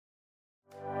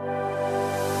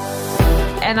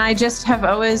And I just have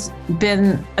always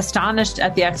been astonished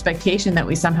at the expectation that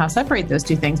we somehow separate those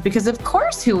two things, because of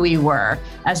course who we were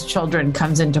as children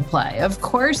comes into play. Of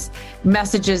course,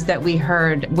 messages that we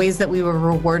heard, ways that we were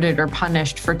rewarded or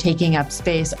punished for taking up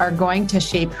space are going to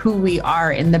shape who we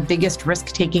are in the biggest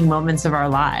risk-taking moments of our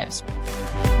lives.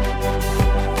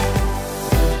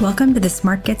 Welcome to the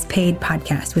Smart Gets Paid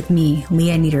podcast with me,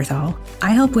 Leah Niederthal. I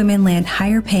help women land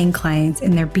higher paying clients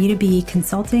in their B2B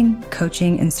consulting,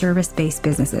 coaching, and service-based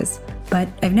businesses. But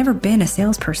I've never been a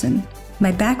salesperson.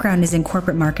 My background is in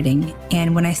corporate marketing,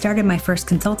 and when I started my first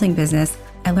consulting business,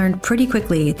 I learned pretty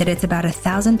quickly that it's about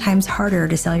 1,000 times harder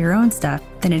to sell your own stuff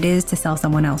than it is to sell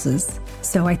someone else's.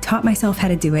 So I taught myself how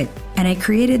to do it, and I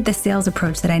created the sales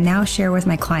approach that I now share with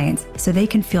my clients so they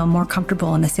can feel more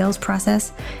comfortable in the sales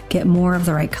process, get more of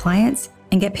the right clients,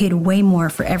 and get paid way more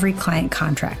for every client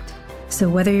contract. So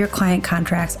whether your client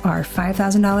contracts are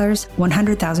 $5,000,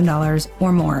 $100,000,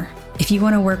 or more, if you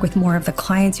want to work with more of the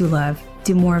clients you love,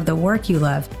 do more of the work you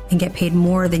love, and get paid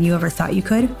more than you ever thought you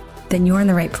could, then you're in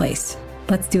the right place.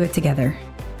 Let's do it together.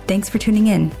 Thanks for tuning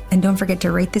in. And don't forget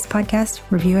to rate this podcast,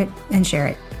 review it, and share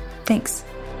it. Thanks.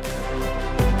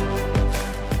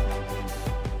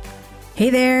 Hey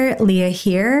there, Leah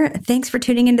here. Thanks for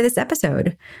tuning into this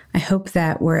episode. I hope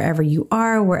that wherever you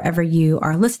are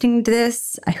listening to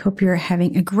this, I hope you're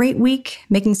having a great week,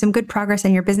 making some good progress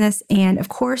in your business, and of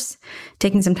course,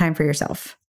 taking some time for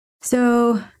yourself.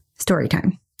 So, story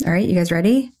time. All right, you guys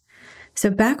ready? So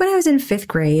back when I was in 5th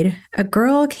grade, a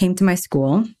girl came to my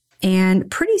school, and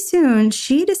pretty soon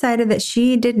she decided that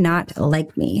she did not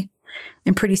like me.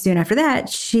 And pretty soon after that,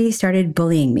 she started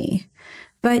bullying me.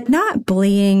 But not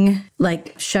bullying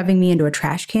like shoving me into a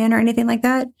trash can or anything like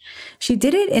that. She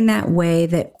did it in that way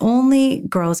that only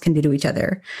girls can do to each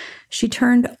other. She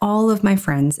turned all of my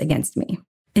friends against me.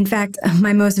 In fact,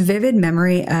 my most vivid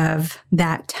memory of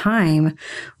that time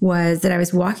was that I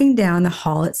was walking down the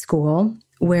hall at school,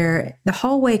 where the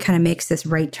hallway kind of makes this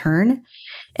right turn.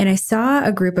 And I saw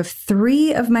a group of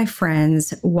 3 of my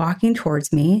friends walking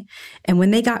towards me. And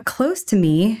when they got close to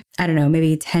me, I don't know,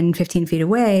 maybe 10, 15 feet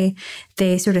away,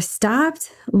 they sort of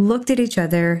stopped, looked at each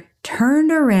other,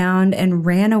 turned around, and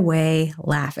ran away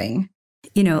laughing,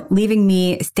 leaving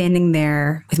me standing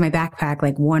there with my backpack,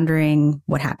 like wondering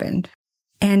what happened.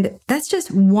 And that's just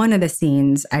one of the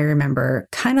scenes I remember,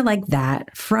 kind of like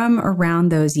that, from around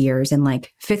those years in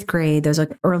like 5th grade, those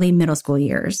like early middle school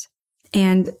years.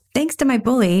 And thanks to my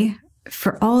bully,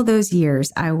 for all those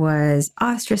years, I was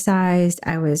ostracized,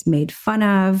 I was made fun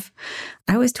of,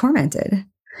 I was tormented.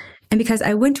 And because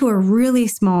I went to a really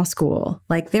small school,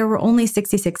 like there were only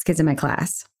 66 kids in my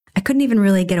class, I couldn't even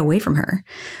really get away from her,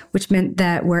 which meant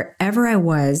that wherever I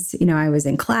was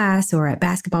in class or at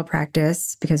basketball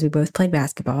practice, because we both played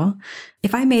basketball,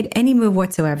 if I made any move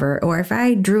whatsoever, or if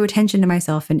I drew attention to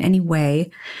myself in any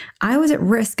way, I was at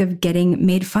risk of getting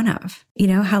made fun of. You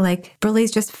know, how like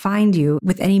bullies just find you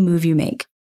with any move you make.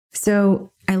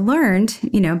 So I learned,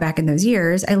 back in those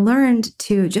years, I learned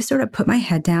to just sort of put my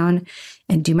head down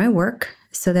and do my work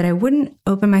so that I wouldn't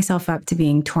open myself up to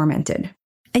being tormented.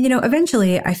 And,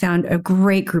 eventually I found a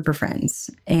great group of friends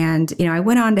and, I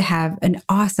went on to have an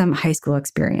awesome high school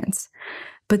experience.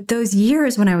 But those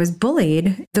years when I was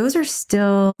bullied, those are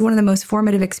still one of the most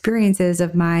formative experiences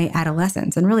of my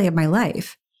adolescence and really of my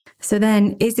life. So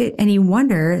then is it any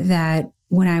wonder that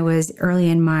when I was early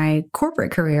in my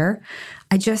corporate career,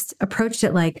 I just approached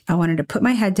it like I wanted to put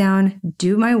my head down,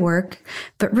 do my work,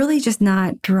 but really just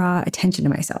not draw attention to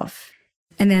myself.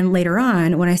 And then later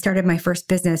on, when I started my first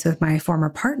business with my former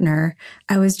partner,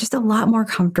 I was just a lot more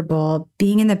comfortable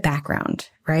being in the background,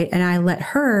 right? And I let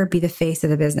her be the face of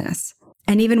the business.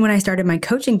 And even when I started my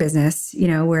coaching business,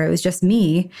 where it was just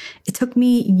me, it took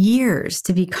me years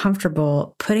to be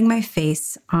comfortable putting my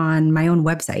face on my own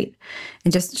website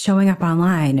and just showing up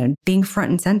online and being front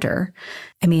and center.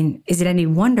 I mean, is it any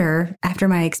wonder after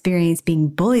my experience being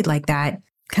bullied like that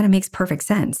kind of makes perfect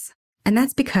sense? And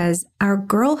that's because our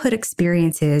girlhood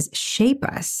experiences shape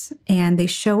us and they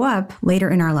show up later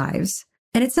in our lives.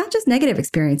 And it's not just negative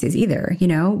experiences either.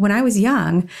 When I was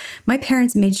young, my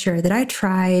parents made sure that I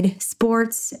tried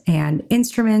sports and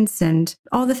instruments and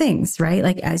all the things, right?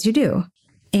 Like as you do.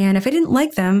 And if I didn't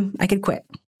like them, I could quit.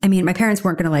 I mean, my parents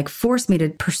weren't going to force me to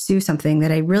pursue something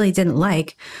that I really didn't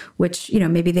like, which,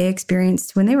 maybe they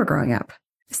experienced when they were growing up.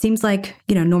 Seems like,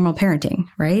 normal parenting,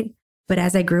 right? But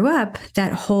as I grew up,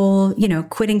 that whole,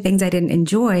 quitting things I didn't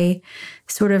enjoy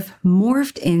sort of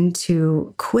morphed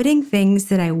into quitting things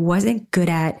that I wasn't good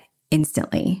at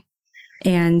instantly.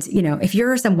 And, if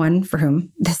you're someone for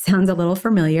whom this sounds a little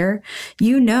familiar,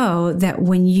 that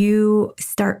when you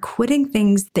start quitting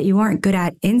things that you aren't good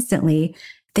at instantly,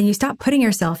 then you stop putting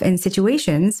yourself in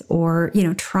situations or,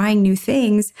 trying new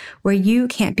things where you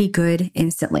can't be good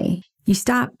instantly. You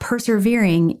stop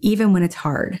persevering even when it's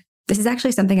hard. This is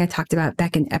actually something I talked about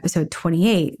back in episode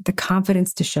 28, the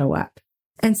confidence to show up.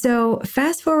 And so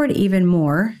fast forward even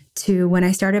more to when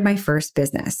I started my first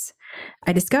business.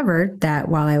 I discovered that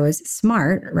while I was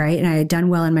smart, right, and I had done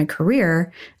well in my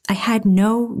career, I had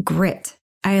no grit.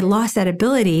 I had lost that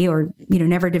ability or,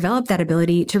 never developed that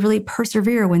ability to really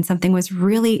persevere when something was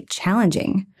really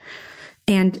challenging.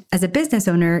 And as a business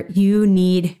owner, you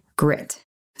need grit.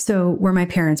 So were my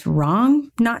parents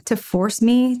wrong not to force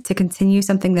me to continue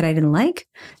something that I didn't like?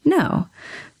 No.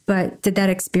 But did that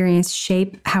experience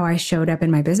shape how I showed up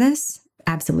in my business?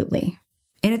 Absolutely.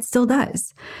 And it still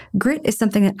does. Grit is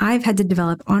something that I've had to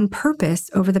develop on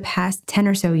purpose over the past 10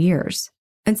 or so years.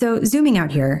 And so zooming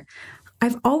out here,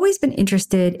 I've always been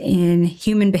interested in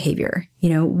human behavior,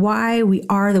 why we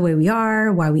are the way we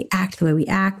are, why we act the way we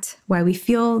act, why we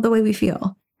feel the way we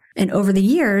feel. And over the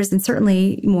years, and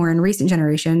certainly more in recent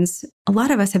generations, a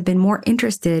lot of us have been more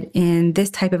interested in this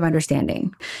type of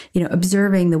understanding,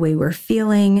 observing the way we're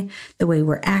feeling, the way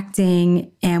we're acting,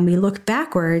 and we look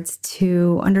backwards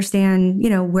to understand,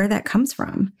 where that comes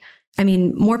from. I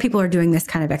mean, more people are doing this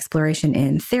kind of exploration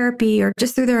in therapy or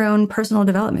just through their own personal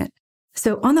development.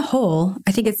 So on the whole,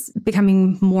 I think it's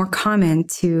becoming more common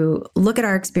to look at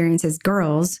our experience as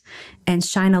girls and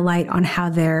shine a light on how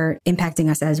they're impacting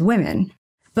us as women.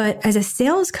 But as a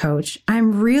sales coach,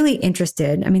 I'm really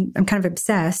interested. I'm kind of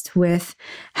obsessed with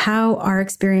how our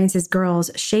experience as girls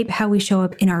shape how we show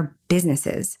up in our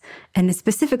businesses and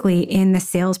specifically in the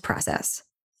sales process.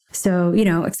 So,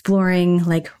 exploring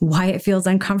why it feels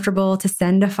uncomfortable to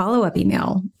send a follow-up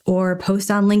email or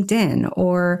post on LinkedIn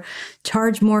or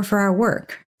charge more for our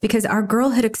work. Because our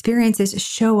girlhood experiences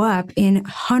show up in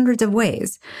hundreds of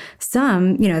ways.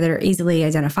 Some, that are easily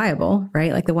identifiable,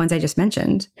 right? Like the ones I just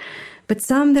mentioned, but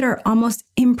some that are almost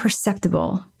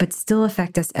imperceptible, but still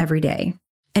affect us every day.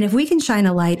 And if we can shine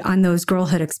a light on those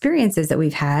girlhood experiences that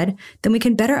we've had, then we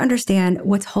can better understand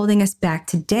what's holding us back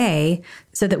today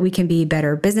so that we can be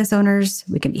better business owners,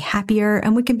 we can be happier,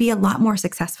 and we can be a lot more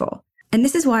successful. And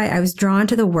this is why I was drawn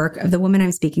to the work of the woman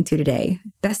I'm speaking to today,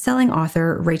 bestselling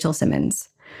author Rachel Simmons.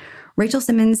 Rachel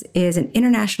Simmons is an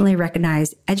internationally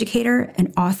recognized educator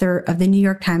and author of the New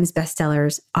York Times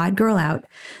bestsellers Odd Girl Out,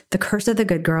 The Curse of the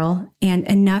Good Girl, and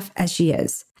Enough as She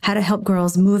Is, How to Help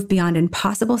Girls Move Beyond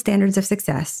Impossible Standards of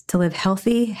Success to Live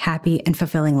Healthy, Happy, and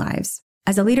Fulfilling Lives.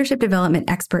 As a leadership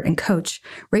development expert and coach,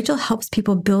 Rachel helps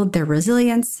people build their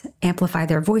resilience, amplify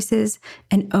their voices,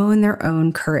 and own their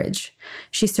own courage.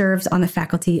 She serves on the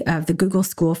faculty of the Google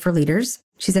School for Leaders.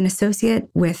 She's an associate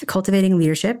with Cultivating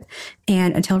Leadership,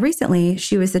 and until recently,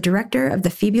 she was the director of the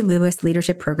Phoebe Lewis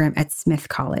Leadership Program at Smith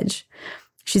College.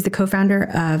 She's the co-founder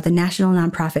of the national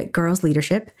nonprofit Girls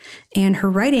Leadership, and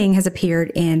her writing has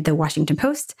appeared in the Washington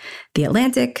Post, The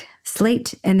Atlantic,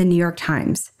 Slate, and the New York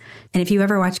Times. And if you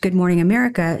ever watch Good Morning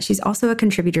America, she's also a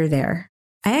contributor there.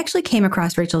 I actually came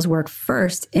across Rachel's work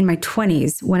first in my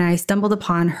 20s when I stumbled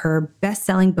upon her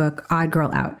best-selling book, Odd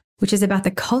Girl Out, which is about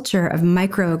the culture of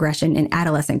microaggression in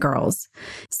adolescent girls.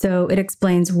 So it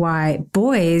explains why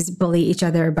boys bully each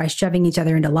other by shoving each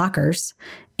other into lockers,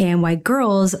 and why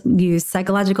girls use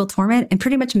psychological torment and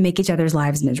pretty much make each other's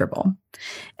lives miserable.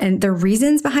 And the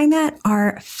reasons behind that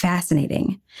are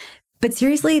fascinating. But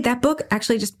seriously, that book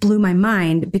actually just blew my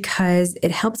mind because it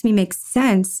helped me make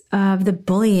sense of the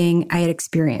bullying I had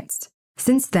experienced.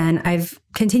 Since then, I've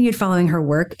continued following her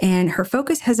work, and her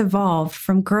focus has evolved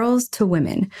from girls to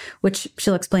women, which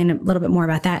she'll explain a little bit more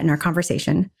about that in our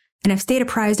conversation. And I've stayed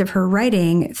apprised of her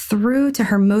writing through to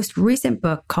her most recent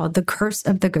book called The Curse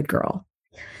of the Good Girl.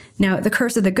 Now, The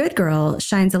Curse of the Good Girl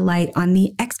shines a light on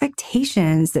the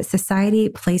expectations that society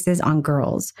places on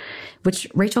girls, which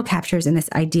Rachel captures in this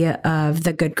idea of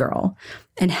the good girl,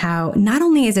 and how not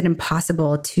only is it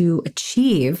impossible to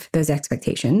achieve those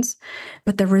expectations,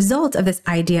 but the result of this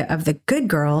idea of the good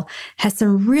girl has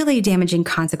some really damaging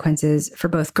consequences for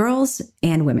both girls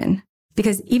and women.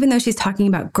 Because even though she's talking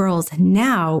about girls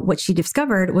now, what she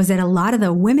discovered was that a lot of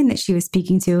the women that she was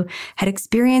speaking to had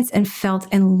experienced and felt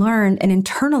and learned and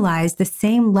internalized the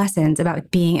same lessons about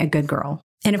being a good girl.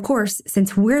 And of course,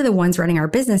 since we're the ones running our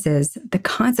businesses, the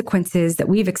consequences that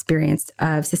we've experienced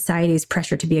of society's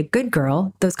pressure to be a good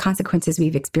girl, those consequences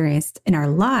we've experienced in our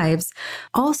lives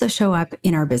also show up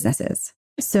in our businesses.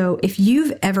 So if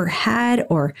you've ever had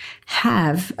or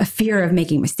have a fear of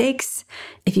making mistakes,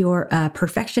 if you're a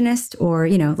perfectionist or,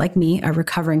 like me, a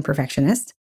recovering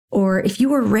perfectionist, or if you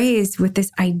were raised with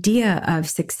this idea of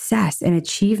success and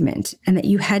achievement and that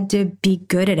you had to be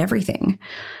good at everything,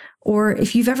 Or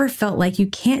if you've ever felt like you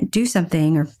can't do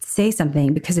something or say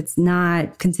something because it's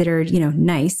not considered,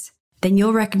 nice, then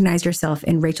you'll recognize yourself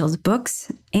in Rachel's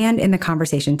books and in the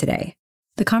conversation today.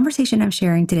 The conversation I'm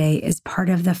sharing today is part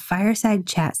of the Fireside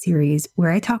Chat series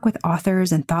where I talk with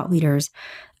authors and thought leaders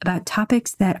about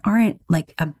topics that aren't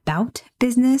like about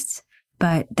business,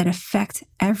 but that affect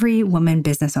every woman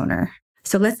business owner.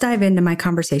 So let's dive into my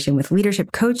conversation with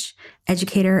leadership coach,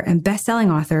 educator, and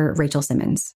best-selling author, Rachel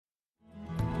Simmons.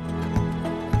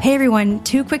 Hey everyone,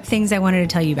 2 quick things I wanted to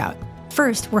tell you about.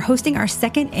 First, we're hosting our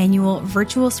second annual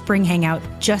virtual spring hangout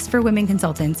just for women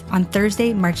consultants on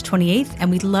Thursday, March 28th,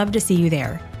 and we'd love to see you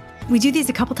there. We do these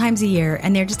a couple times a year,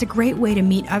 and they're just a great way to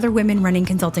meet other women running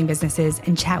consulting businesses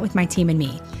and chat with my team and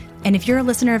me. And if you're a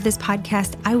listener of this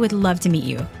podcast, I would love to meet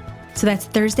you. So that's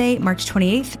Thursday, March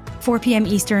 28th, 4 p.m.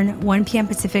 Eastern, 1 p.m.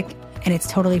 Pacific, and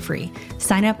it's totally free.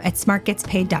 Sign up at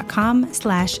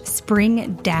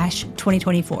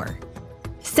smartgetspaid.com/spring-2024.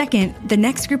 Second, the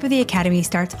next group of the Academy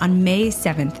starts on May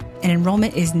 7th, and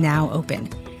enrollment is now open.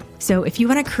 So if you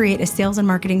want to create a sales and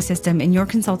marketing system in your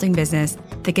consulting business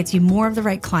that gets you more of the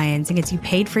right clients and gets you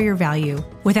paid for your value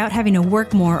without having to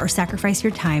work more or sacrifice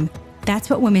your time, that's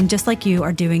what women just like you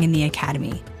are doing in the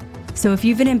Academy. So if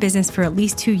you've been in business for at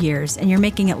least 2 years and you're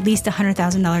making at least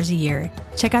 $100,000 a year,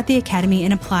 check out the Academy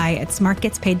and apply at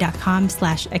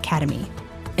smartgetspaid.com/academy.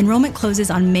 Enrollment closes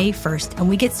on May 1st and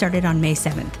we get started on May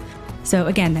 7th. So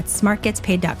again, that's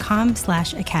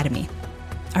smartgetspaid.com/academy.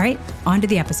 All right, on to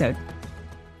the episode.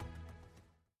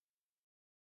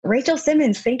 Rachel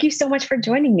Simmons, thank you so much for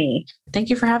joining me.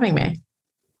 Thank you for having me.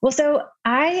 Well, so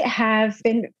I have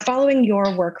been following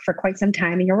your work for quite some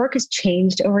time, and your work has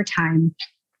changed over time,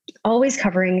 always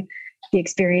covering the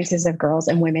experiences of girls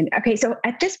and women. Okay, so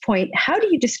at this point, how do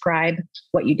you describe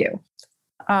what you do?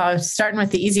 Starting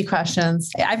with the easy questions.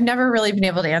 I've never really been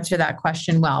able to answer that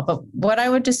question well, but what I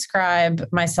would describe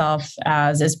myself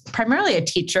as is primarily a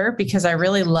teacher because I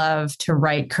really love to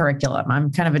write curriculum.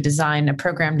 I'm kind of a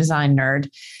program design nerd.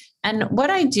 And what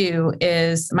I do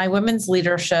is my women's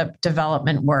leadership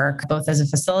development work, both as a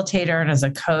facilitator and as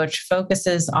a coach,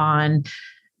 focuses on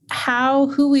how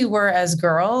who we were as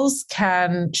girls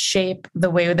can shape the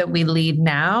way that we lead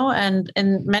now. And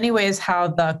in many ways, how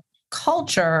the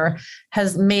culture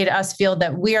has made us feel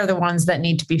that we are the ones that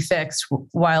need to be fixed,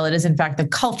 while it is in fact the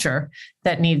culture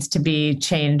that needs to be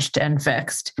changed and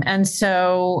fixed. And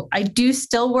so I do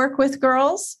still work with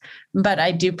girls, but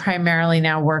I do primarily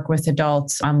now work with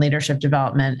adults on leadership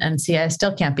development. And see, I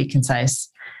still can't be concise.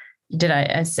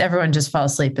 Everyone just fall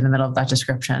asleep in the middle of that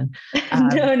description?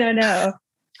 No.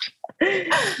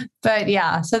 But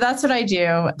yeah, so that's what I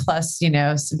do. Plus,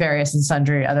 various and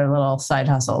sundry other little side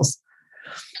hustles.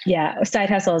 Yeah, side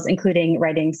hustles, including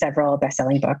writing several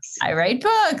best-selling books. I write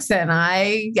books and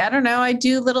I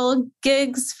do little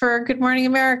gigs for Good Morning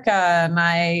America and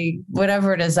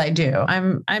whatever it is I do.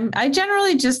 I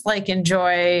generally just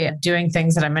enjoy doing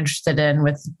things that I'm interested in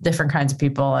with different kinds of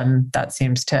people. And that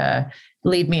seems to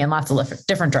lead me in lots of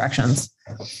different directions.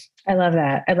 I love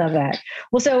that.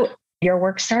 Well, so your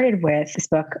work started with this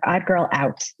book, Odd Girl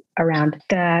Out, around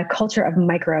the culture of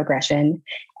microaggression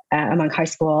among high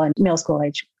school and middle school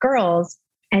age girls.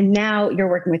 And now you're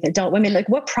working with adult women.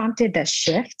 What prompted the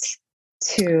shift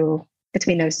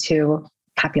between those two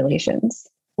populations?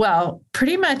 Well,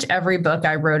 pretty much every book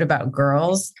I wrote about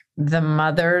girls, the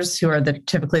mothers who are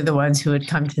typically the ones who would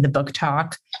come to the book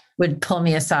talk would pull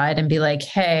me aside and be like,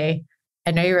 hey,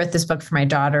 I know you wrote this book for my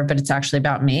daughter, but it's actually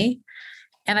about me.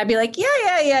 And I'd be like,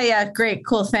 yeah. Great.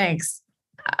 Cool. Thanks.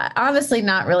 Honestly,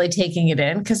 not really taking it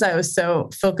in because I was so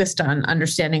focused on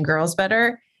understanding girls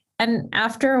better. And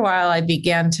after a while, I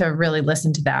began to really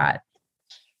listen to that.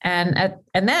 And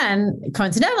then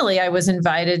coincidentally, I was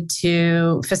invited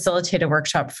to facilitate a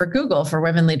workshop for Google, for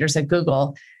women leaders at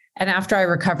Google. And after I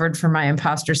recovered from my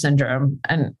imposter syndrome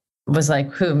and was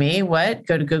like, who, me, what,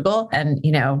 go to Google, and,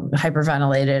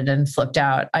 hyperventilated and flipped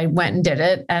out, I went and did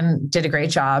it and did a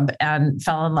great job and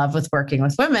fell in love with working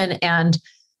with women and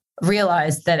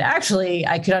realized that actually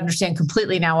I could understand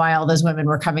completely now why all those women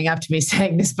were coming up to me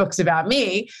saying this book's about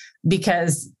me,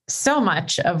 because so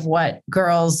much of what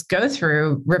girls go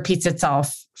through repeats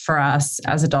itself for us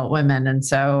as adult women. And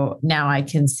so now I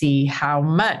can see how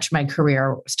much my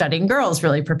career studying girls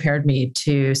really prepared me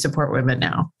to support women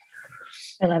now.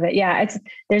 I love it. Yeah.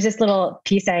 There's this little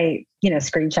piece I,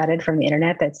 screenshotted from the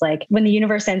internet that's like, when the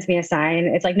universe sends me a sign,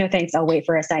 it's like, no, thanks. I'll wait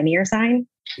for a sign your sign.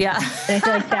 Yeah. And I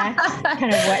feel like that's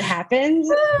kind of what happens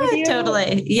with you.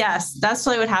 Totally. Yes. That's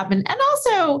totally what happened. And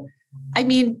also,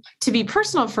 to be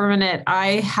personal for a minute,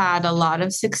 I had a lot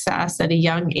of success at a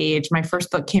young age. My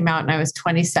first book came out and I was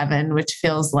 27, which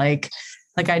feels like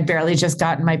Like I'd barely just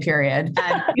gotten my period.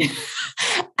 And,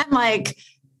 and like,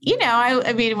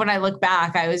 I mean, when I look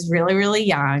back, I was really, really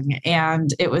young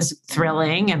and it was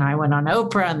thrilling. And I went on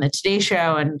Oprah and the Today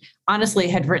Show and honestly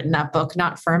had written that book,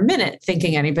 not for a minute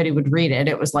thinking anybody would read it.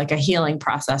 It was like a healing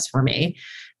process for me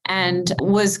and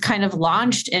was kind of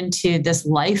launched into this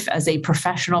life as a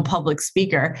professional public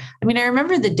speaker. I mean, I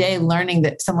remember the day learning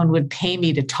that someone would pay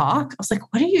me to talk. I was like,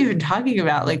 what are you even talking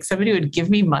about? Like somebody would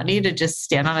give me money to just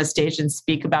stand on a stage and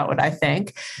speak about what I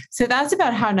think. So that's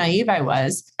about how naive I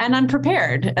was and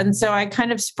unprepared. And so I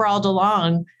kind of sprawled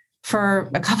along for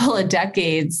a couple of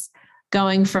decades,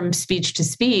 going from speech to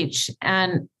speech,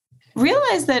 and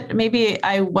realized that maybe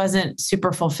I wasn't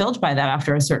super fulfilled by that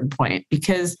after a certain point,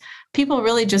 because people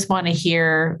really just want to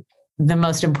hear the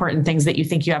most important things that you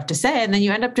think you have to say. And then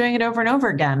you end up doing it over and over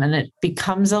again, and it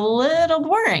becomes a little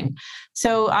boring.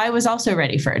 So I was also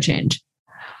ready for a change.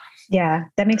 Yeah,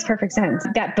 that makes perfect sense.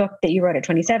 That book that you wrote at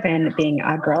 27, Being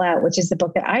a Girl Out, which is the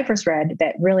book that I first read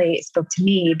that really spoke to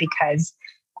me because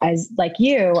as like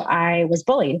you, I was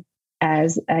bullied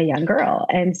as a young girl.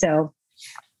 And so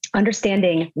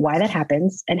understanding why that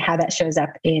happens and how that shows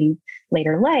up in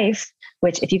later life,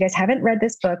 which if you guys haven't read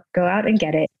this book, go out and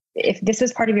get it. If this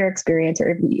was part of your experience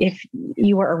or if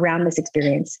you were around this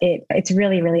experience, it's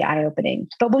really, really eye-opening.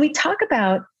 But when we talk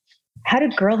about how do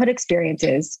girlhood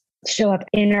experiences show up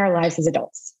in our lives as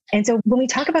adults? And so when we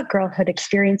talk about girlhood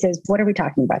experiences, what are we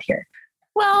talking about here?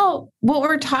 Well, what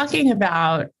we're talking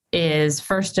about is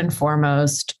first and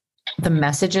foremost the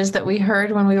messages that we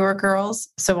heard when we were girls.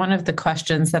 So one of the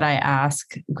questions that I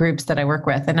ask groups that I work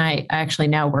with, and I actually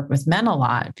now work with men a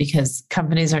lot because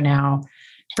companies are now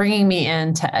bringing me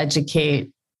in to educate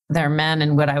their men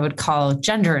in what I would call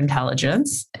gender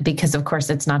intelligence, because of course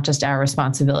it's not just our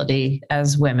responsibility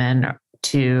as women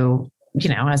to,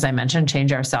 as I mentioned,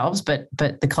 change ourselves, but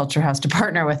the culture has to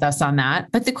partner with us on that.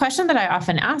 But the question that I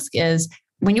often ask is,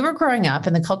 when you were growing up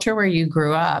in the culture where you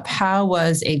grew up, how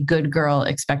was a good girl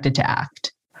expected to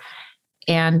act?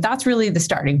 And that's really the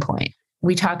starting point.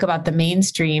 We talk about the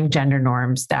mainstream gender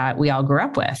norms that we all grew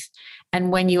up with.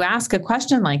 And when you ask a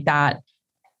question like that,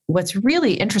 what's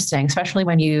really interesting, especially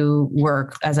when you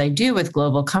work, as I do, with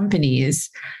global companies,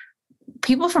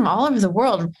 people from all over the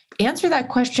world answer that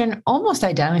question almost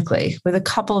identically with a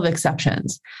couple of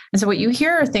exceptions. And so what you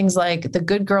hear are things like the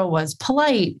good girl was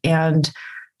polite and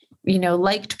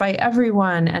liked by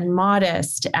everyone and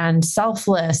modest and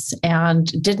selfless and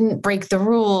didn't break the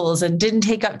rules and didn't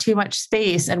take up too much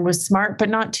space and was smart, but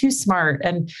not too smart.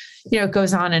 And, it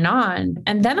goes on.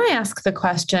 And then I ask the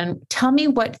question, tell me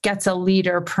what gets a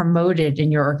leader promoted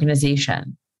in your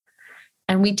organization.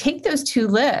 And we take those two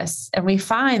lists and we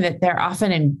find that they're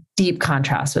often in deep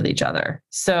contrast with each other.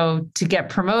 So to get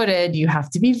promoted, you have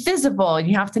to be visible, and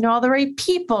you have to know all the right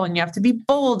people, and you have to be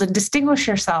bold and distinguish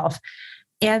yourself.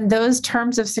 And those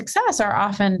terms of success are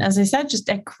often, as I said, just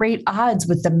at great odds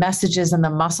with the messages and the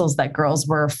muscles that girls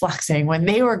were flexing when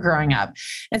they were growing up.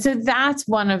 And so that's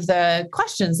one of the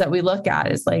questions that we look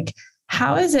at is like,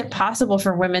 how is it possible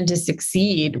for women to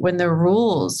succeed when the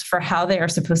rules for how they are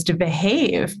supposed to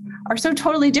behave are so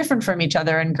totally different from each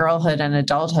other in girlhood and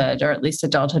adulthood, or at least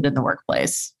adulthood in the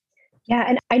workplace? Yeah.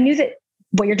 And I knew that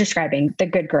what you're describing, the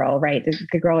good girl, right? The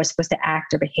good girl is supposed to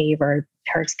act or behave, or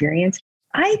her experience.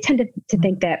 I tended to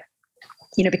think that,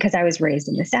 because I was raised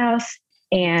in the South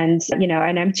and,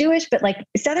 and I'm Jewish, but like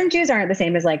Southern Jews aren't the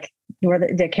same as like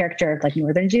the character of like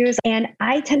Northern Jews. And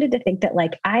I tended to think that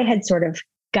like I had sort of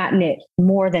gotten it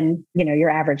more than, your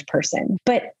average person.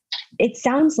 But it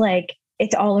sounds like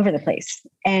it's all over the place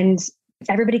and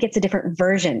everybody gets a different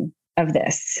version of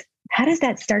this. How does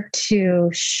that start to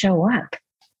show up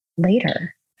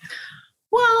later?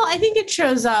 Well, I think it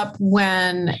shows up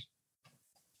when,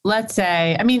 let's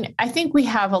say, I think we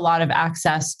have a lot of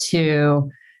access to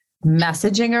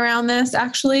messaging around this,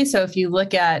 actually. So if you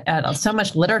look at so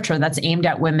much literature that's aimed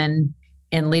at women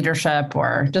in leadership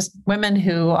or just women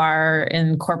who are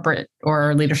in corporate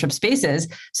or leadership spaces,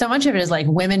 so much of it is like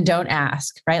women don't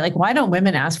ask, right? Like, why don't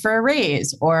women ask for a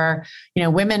raise? Or,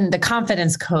 women, the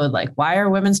confidence code, like, why are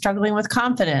women struggling with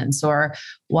confidence? Or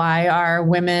why are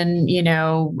women,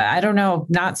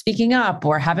 not speaking up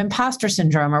or have imposter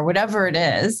syndrome or whatever it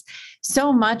is?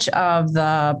 So much of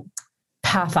the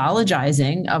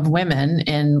pathologizing of women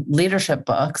in leadership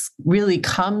books really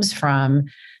comes from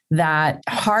that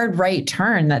hard right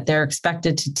turn that they're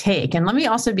expected to take. And let me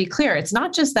also be clear, it's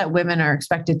not just that women are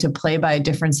expected to play by a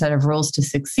different set of rules to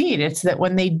succeed. It's that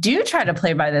when they do try to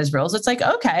play by those rules, it's like,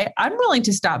 okay, I'm willing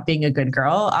to stop being a good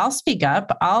girl. I'll speak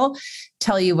up. I'll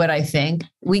tell you what I think.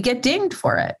 We get dinged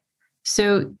for it.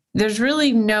 So there's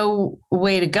really no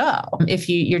way to go. If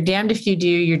you're damned if you do,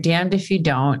 you're damned if you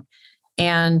don't.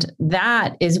 And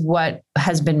that is what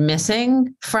has been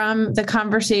missing from the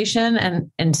conversation.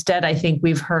 And instead, I think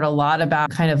we've heard a lot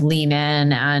about kind of lean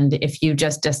in. And if you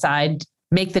just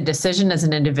make the decision as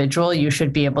an individual, you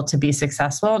should be able to be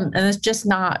successful. And it's just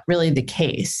not really the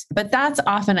case. But that's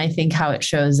often, I think, how it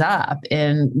shows up.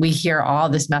 And we hear all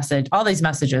these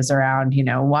messages around,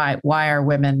 why are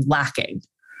women lacking?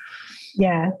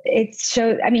 Yeah,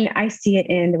 I see it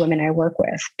in the women I work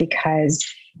with because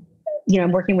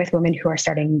I'm working with women who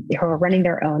are running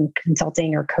their own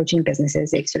consulting or coaching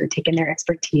businesses. They've sort of taken their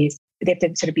expertise. They have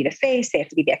to sort of be the face. They have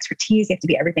to be the expertise. They have to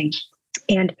be everything.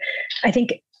 And I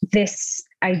think this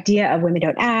idea of women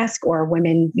don't ask, or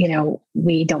women,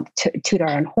 we don't toot our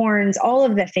own horns, all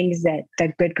of the things that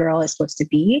the good girl is supposed to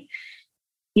be.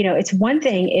 It's one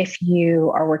thing if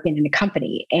you are working in a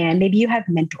company and maybe you have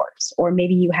mentors, or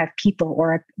maybe you have people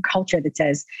or a culture that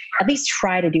says, at least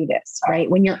try to do this, right?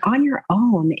 When you're on your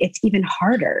own, it's even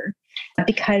harder,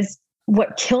 because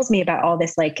what kills me about all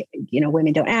this,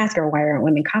 women don't ask, or why aren't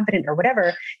women confident, or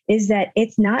whatever, is that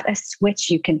it's not a switch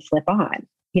you can flip on.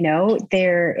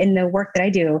 There in the work that I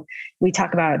do, we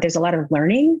talk about there's a lot of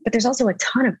learning, but there's also a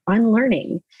ton of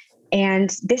unlearning.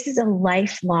 And this is a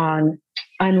lifelong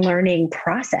unlearning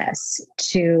process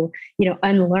to,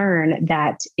 unlearn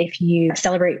that if you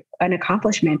celebrate an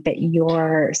accomplishment that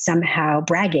you're somehow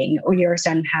bragging, or you're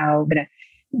somehow going to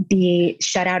be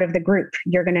shut out of the group.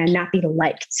 You're going to not be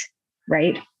liked,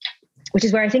 right? Which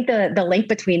is where I think the link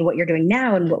between what you're doing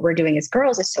now and what we're doing as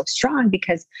girls is so strong,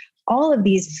 because all of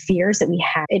these fears that we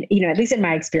have, at least in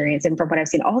my experience and from what I've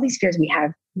seen, all these fears we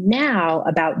have now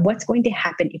about what's going to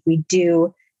happen if we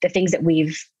do the things that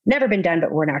we've never been done,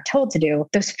 but we're now told to do,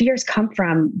 those fears come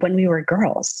from when we were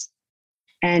girls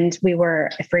and we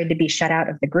were afraid to be shut out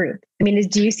of the group. I mean,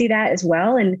 do you see that as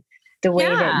well? And the way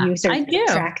that you sort of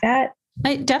track that?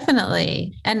 I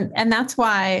definitely. And that's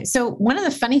why, so one of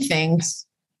the funny things,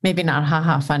 maybe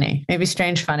not funny, maybe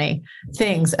strange funny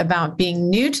things about being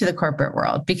new to the corporate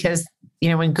world, because,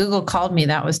 when Google called me,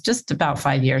 that was just about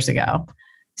 5 years ago.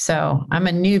 So I'm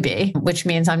a newbie, which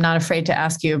means I'm not afraid to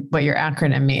ask you what your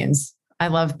acronym means. I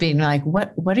love being like,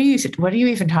 what are you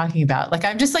even talking about?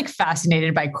 I'm just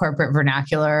fascinated by corporate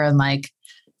vernacular, and I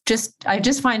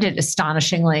just find it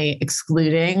astonishingly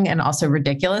excluding and also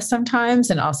ridiculous sometimes.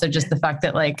 And also just the fact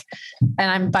that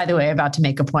and I'm, by the way, about to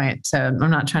make a point, so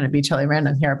I'm not trying to be totally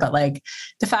random here, but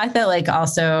the fact that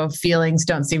also feelings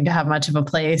don't seem to have much of a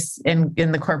place in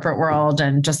the corporate world.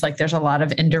 And just there's a lot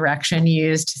of indirection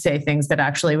used to say things that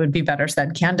actually would be better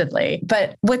said candidly.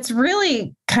 But what's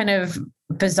really kind of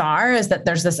bizarre is that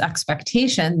there's this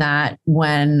expectation that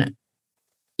when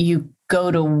you go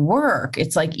to work,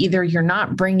 it's either you're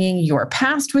not bringing your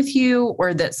past with you,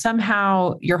 or that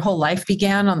somehow your whole life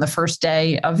began on the first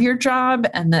day of your job,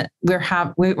 and that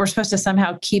we're supposed to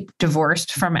somehow keep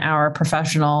divorced from our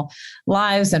professional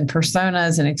lives and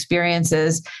personas and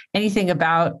experiences, anything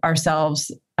about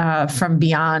ourselves from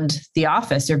beyond the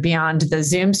office or beyond the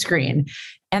Zoom screen.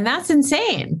 And that's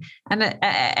insane. And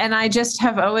I just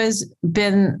have always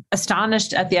been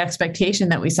astonished at the expectation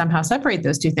that we somehow separate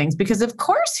those two things, because of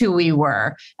course who we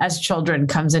were as children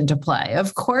comes into play.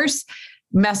 Of course,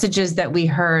 messages that we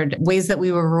heard, ways that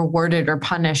we were rewarded or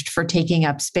punished for taking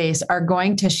up space are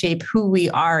going to shape who we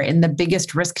are in the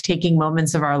biggest risk-taking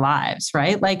moments of our lives,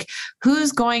 right?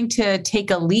 Who's going to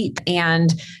take a leap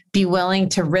and be willing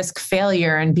to risk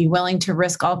failure and be willing to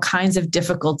risk all kinds of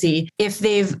difficulty if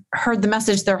they've heard the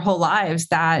message their whole lives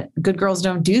that good girls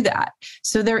don't do that?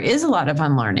 So there is a lot of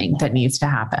unlearning that needs to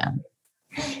happen.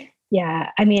 Yeah.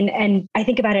 I mean, and I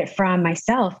think about it from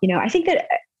myself, I think that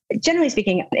generally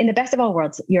speaking, in the best of all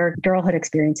worlds, your girlhood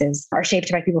experiences are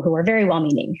shaped by people who are very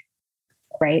well-meaning,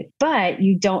 right? But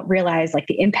you don't realize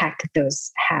the impact that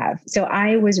those have. So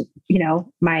I was,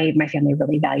 my family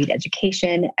really valued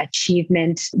education,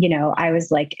 achievement. I was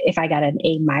if I got an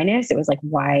A-, it was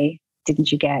why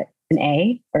didn't you get an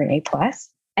A or an A+?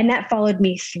 And that followed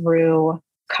me through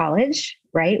college,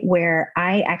 right? Where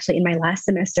I actually, in my last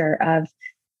semester of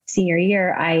senior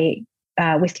year, I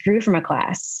withdrew from a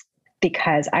class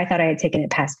because I thought I had taken it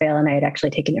pass fail, and I had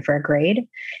actually taken it for a grade.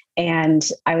 And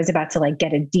I was about to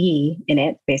get a D in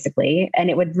it, basically, and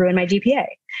it would ruin my GPA.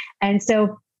 And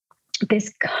so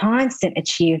this constant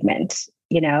achievement,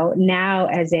 now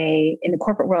in the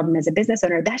corporate world and as a business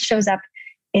owner, that shows up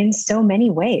in so many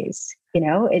ways.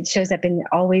 It shows up in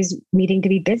always needing to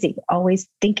be busy, always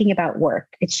thinking about work.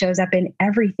 It shows up in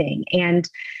everything. And,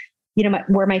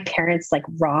 were my parents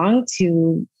wrong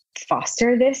to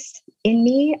foster this in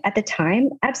me at the time?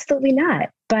 Absolutely not.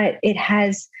 But it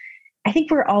has, I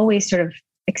think we're always sort of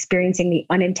experiencing the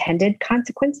unintended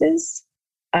consequences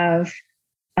of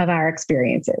our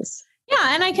experiences.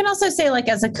 Yeah. And I can also say, like,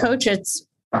 as a coach, it's,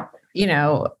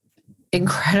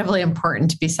 incredibly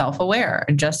important to be self-aware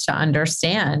and just to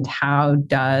understand, how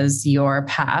does your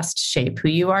past shape who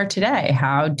you are today?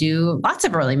 How do lots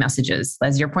of early messages,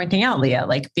 as you're pointing out, Leah,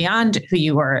 like beyond who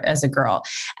you were as a girl.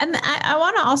 And I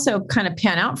want to also kind of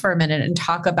pan out for a minute and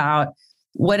talk about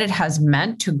what it has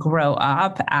meant to grow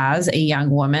up as a young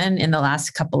woman in the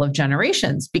last couple of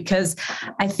generations, because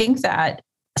I think that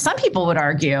some people would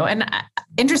argue, and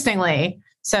interestingly,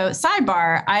 so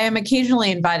sidebar, I am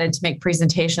occasionally invited to make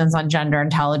presentations on gender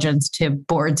intelligence to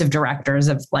boards of directors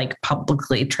of like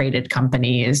publicly traded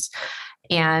companies.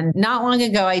 And not long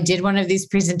ago, I did one of these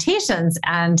presentations,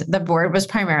 and the board was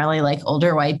primarily like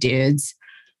older white dudes,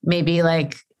 maybe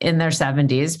like in their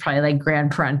 70s, probably like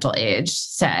grandparental age,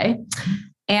 say.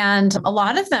 And a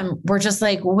lot of them were just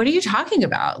like, what are you talking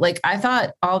about? Like, I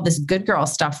thought all this good girl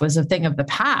stuff was a thing of the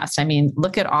past. I mean,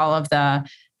 look at all of the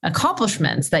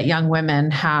accomplishments that young women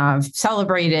have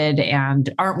celebrated,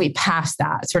 and aren't we past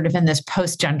that sort of in this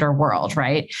post-gender world,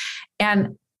 right?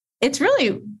 And it's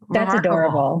really that's remarkable.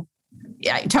 Adorable.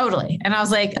 Yeah, totally. And I was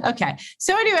like, okay.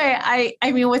 So anyway,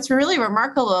 I mean, what's really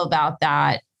remarkable about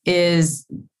that is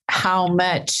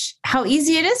how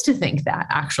easy it is to think that,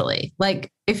 actually.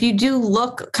 Like, if you do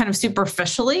look kind of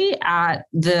superficially at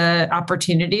the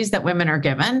opportunities that women are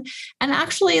given, and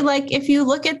actually, like, if you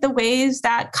look at the ways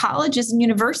that colleges and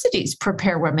universities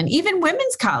prepare women, even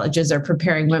women's colleges are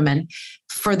preparing women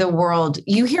for the world,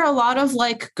 you hear a lot of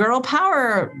like girl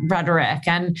power rhetoric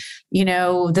and,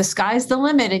 the sky's the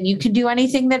limit and you can do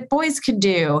anything that boys can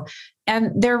do.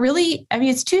 And there really, I mean,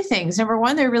 it's two things. Number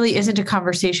one, there really isn't a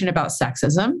conversation about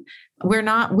sexism.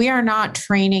 We are not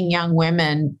training young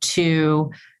women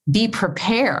to be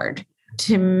prepared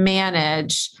to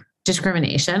manage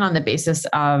discrimination on the basis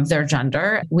of their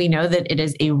gender. We know that it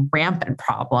is a rampant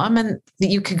problem. And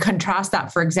you can contrast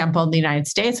that, for example, in the United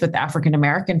States with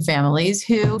African-American families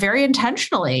who very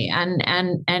intentionally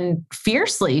and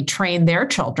fiercely train their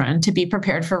children to be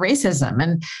prepared for racism.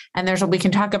 And we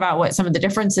can talk about what some of the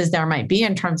differences there might be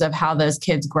in terms of how those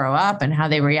kids grow up and how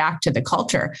they react to the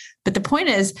culture. But the point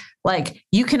is, like,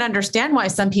 you can understand why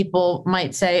some people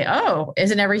might say, oh,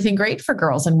 isn't everything great for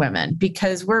girls and women?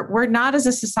 Because we're not, as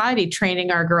a society,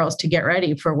 training our girls to get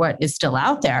ready for what is still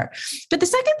out there. But the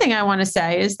second thing I want to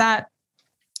say is that,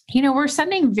 we're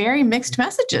sending very mixed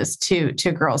messages to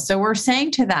girls. So we're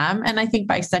saying to them, and I think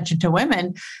by extension to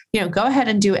women, go ahead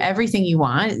and do everything you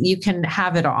want. You can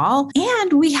have it all.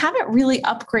 And we haven't really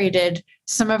upgraded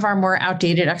some of our more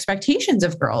outdated expectations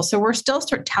of girls. So we're still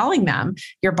telling them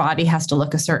your body has to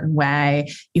look a certain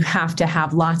way. You have to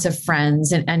have lots of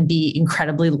friends and be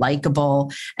incredibly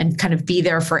likable and kind of be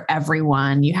there for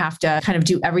everyone. You have to kind of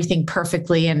do everything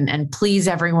perfectly and please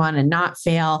everyone and not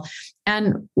fail.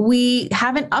 And we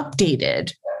haven't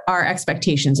updated our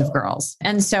expectations of girls.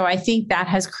 And so I think that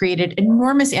has created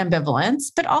enormous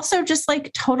ambivalence, but also just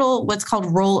like total what's called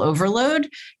role overload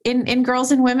in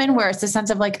girls and women, where it's a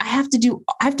sense of like, I have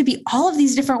to be all of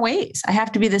these different ways. I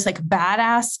have to be this like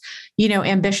badass,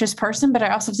 ambitious person, but I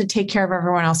also have to take care of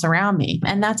everyone else around me.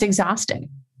 And that's exhausting.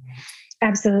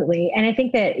 Absolutely. And I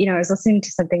think that, I was listening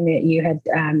to something that you had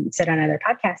said on other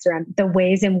podcasts around the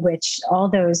ways in which all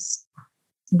those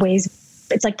ways,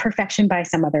 it's like perfection by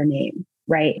some other name,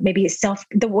 right? Maybe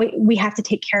the way we have to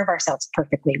take care of ourselves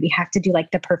perfectly. We have to do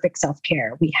like the perfect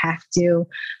self-care. We have to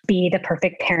be the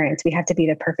perfect parents. We have to be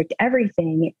the perfect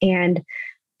everything. And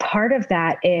part of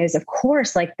that is, of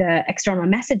course, like the external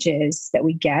messages that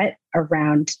we get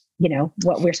around,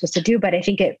 what we're supposed to do. But I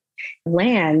think it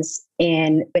lands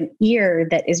in an ear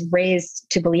that is raised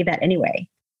to believe that anyway.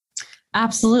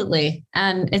 Absolutely.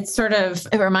 And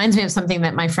it reminds me of something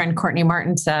that my friend Courtney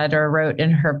Martin said or wrote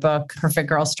in her book, Perfect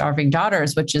Girls, Starving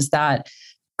Daughters, which is that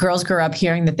girls grew up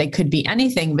hearing that they could be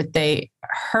anything, but they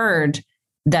heard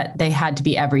that they had to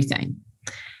be everything.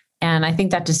 And I think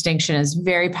that distinction is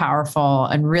very powerful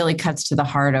and really cuts to the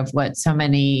heart of what so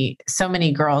many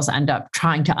girls end up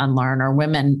trying to unlearn, or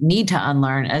women need to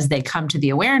unlearn, as they come to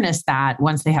the awareness that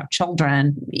once they have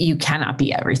children, you cannot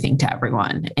be everything to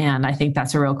everyone. And I think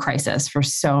that's a real crisis for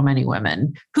so many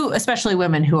women, especially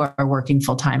women who are working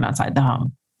full-time outside the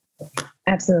home.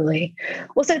 Absolutely.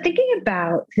 Well, so thinking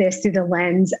about this through the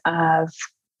lens of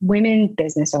women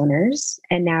business owners,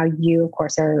 and now you, of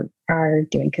course, are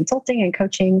doing consulting and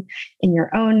coaching in your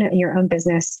own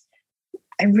business.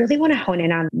 I really want to hone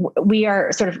in on, we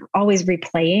are sort of always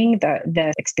replaying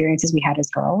the experiences we had as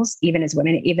girls, even as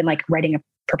women, even like writing a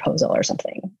proposal or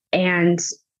something. And,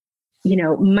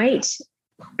 might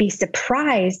be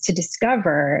surprised to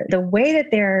discover the way that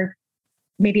they're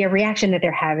maybe a reaction that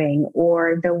they're having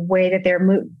or the way that they're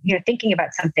thinking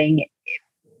about something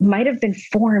might have been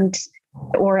formed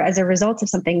or as a result of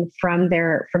something from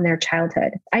their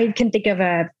childhood. I can think of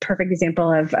a perfect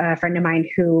example of a friend of mine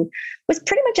who was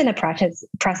pretty much in the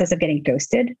process of getting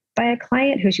ghosted by a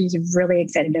client who she was really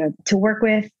excited to work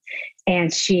with.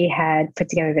 And she had put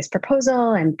together this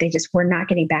proposal and they just were not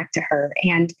getting back to her.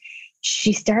 And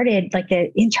she started, like,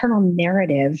 the internal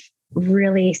narrative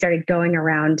really started going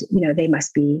around, they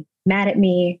must be mad at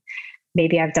me.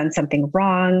 Maybe I've done something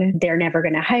wrong. They're never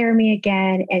going to hire me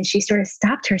again. And she sort of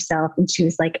stopped herself and she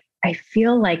was like, I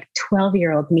feel like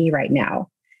 12-year-old me right now,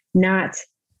 not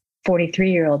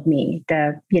 43-year-old me,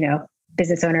 the,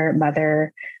 business owner,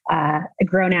 mother, a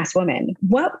grown ass woman.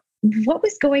 What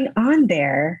was going on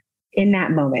there in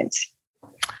that moment?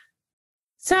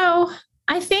 So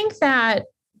I think that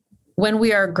when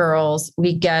we are girls,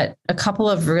 we get a couple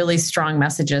of really strong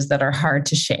messages that are hard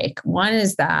to shake. One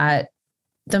is that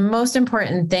the most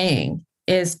important thing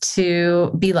is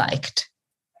to be liked.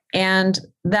 And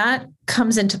that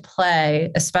comes into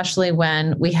play, especially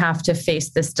when we have to face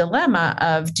this dilemma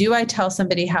of, do I tell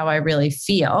somebody how I really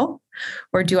feel,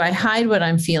 or do I hide what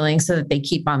I'm feeling so that they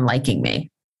keep on liking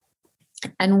me?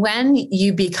 And when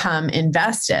you become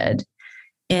invested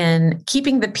in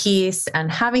keeping the peace and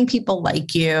having people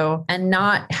like you and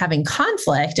not having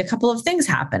conflict, a couple of things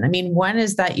happen. I mean, one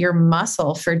is that your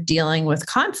muscle for dealing with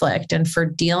conflict and for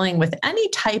dealing with any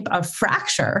type of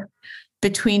fracture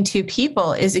between two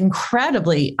people is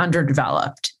incredibly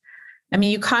underdeveloped. I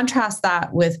mean, you contrast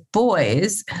that with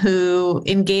boys who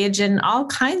engage in all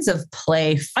kinds of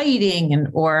play, fighting,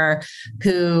 or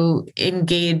who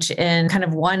engage in kind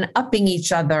of one-upping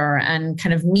each other and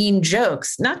kind of mean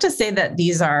jokes. Not to say that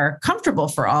these are comfortable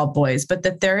for all boys, but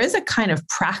that there is a kind of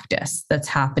practice that's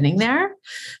happening there.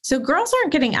 So girls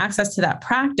aren't getting access to that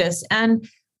practice. And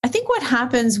I think what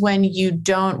happens when you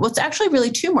don't, well, it's actually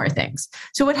really two more things.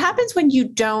 So what happens when you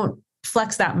don't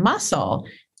flex that muscle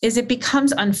is it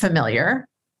becomes unfamiliar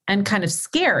and kind of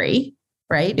scary,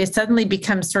 right? It suddenly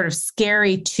becomes sort of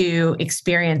scary to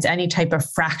experience any type of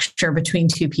fracture between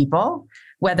two people,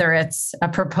 whether it's a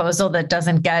proposal that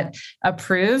doesn't get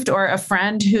approved or a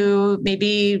friend who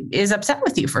maybe is upset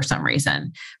with you for some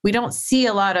reason. We don't make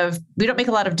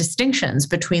a lot of distinctions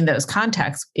between those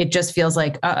contexts. It just feels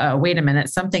like, wait a minute,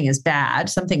 something is bad,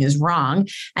 something is wrong.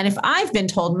 And if I've been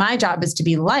told my job is to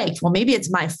be liked, well, maybe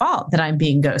it's my fault that I'm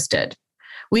being ghosted.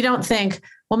 We don't think,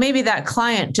 well, maybe that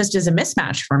client just is a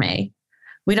mismatch for me.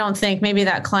 We don't think maybe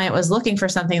that client was looking for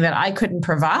something that I couldn't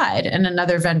provide and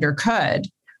another vendor could.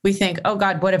 We think, oh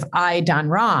God, what have I done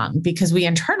wrong? Because we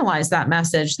internalize that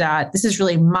message that this is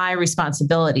really my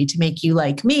responsibility to make you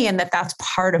like me and that that's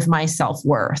part of my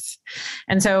self-worth.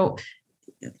 And so,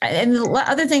 and the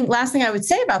last thing I would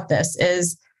say about this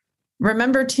is,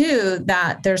 remember too,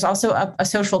 that there's also a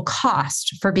social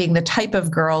cost for being the type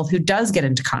of girl who does get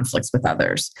into conflicts with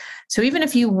others. So even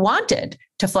if you wanted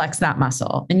to flex that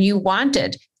muscle and you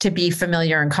wanted to be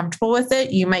familiar and comfortable with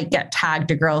it, you might get tagged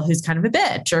a girl who's kind of a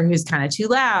bitch or who's kind of too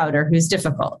loud or who's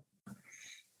difficult.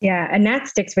 Yeah. And that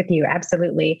sticks with you.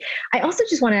 Absolutely. I also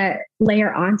just want to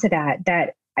layer onto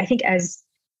that I think as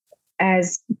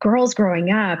girls growing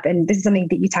up, and this is something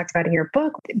that you talked about in your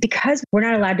book, because we're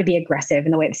not allowed to be aggressive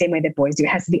in the same way that boys do, it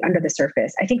has to be under the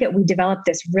surface. I think that we develop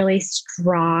this really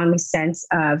strong sense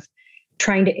of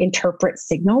trying to interpret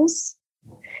signals.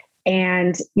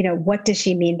 And, what does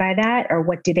she mean by that? Or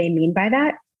what do they mean by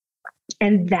that?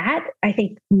 And that, I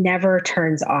think, never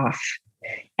turns off.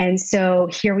 And so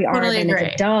here we are Totally then agree.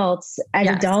 as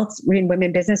adults,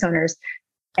 women business owners,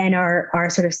 and our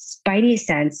sort of spidey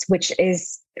sense, which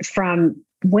is from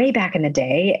way back in the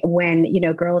day when,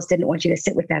 girls didn't want you to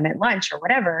sit with them at lunch or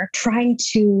whatever, trying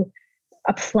to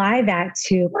apply that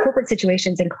to corporate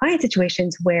situations and client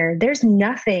situations where there's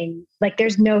nothing, like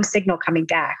there's no signal coming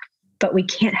back, but we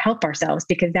can't help ourselves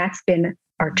because that's been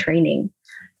our training.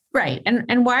 Right.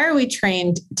 And why are we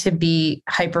trained to be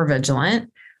hypervigilant?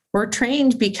 We're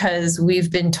trained because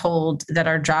we've been told that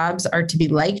our jobs are to be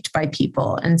liked by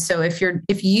people. And so if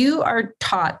you are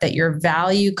taught that your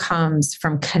value comes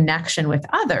from connection with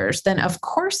others, then of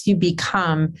course you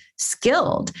become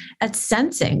skilled at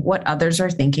sensing what others are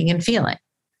thinking and feeling.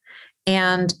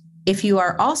 And if you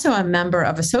are also a member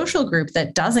of a social group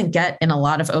that doesn't get in a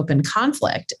lot of open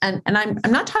conflict, and I'm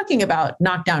not talking about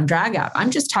knockdown, drag out,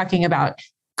 I'm just talking about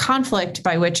conflict,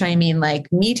 by which I mean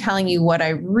like me telling you what I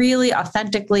really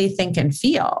authentically think and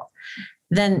feel,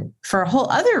 then for a whole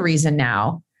other reason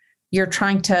now, you're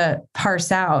trying to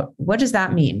parse out, what does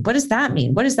that mean? What does that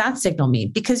mean? What does that signal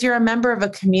mean? Because you're a member of a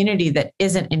community that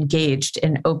isn't engaged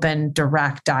in open,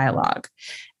 direct dialogue.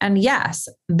 And yes,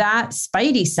 that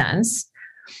spidey sense,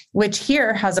 which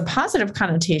here has a positive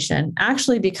connotation,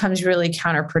 actually becomes really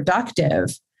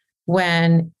counterproductive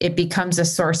when it becomes a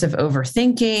source of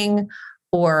overthinking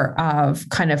or of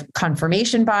kind of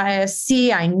confirmation bias.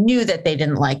 See, I knew that they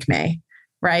didn't like me,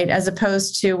 right? As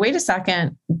opposed to, wait a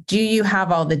second, do you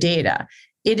have all the data?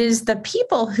 It is the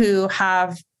people who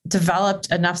have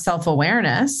developed enough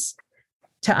self-awareness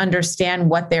to understand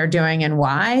what they're doing and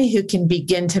why, who can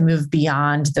begin to move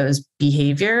beyond those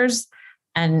behaviors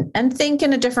and think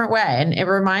in a different way. And it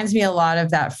reminds me a lot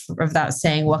of that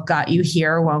saying, what got you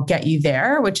here won't get you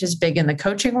there, which is big in the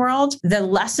coaching world. The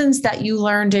lessons that you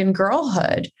learned in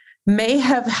girlhood may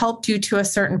have helped you to a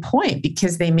certain point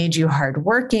because they made you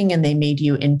hardworking and they made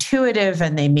you intuitive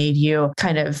and they made you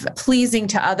kind of pleasing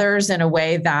to others in a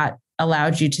way that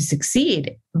allowed you to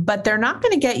succeed. But they're not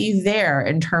going to get you there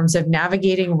in terms of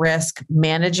navigating risk,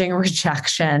 managing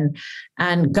rejection,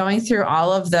 and going through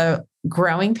all of the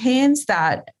growing pains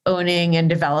that owning and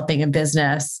developing a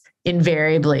business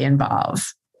invariably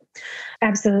involve.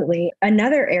 Absolutely.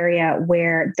 Another area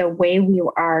where the way we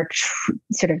are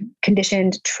sort of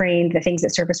conditioned, trained, the things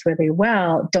that serve us really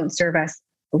well don't serve us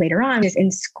later on is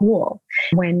in school.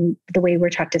 When the way we're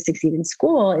taught to succeed in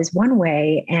school is one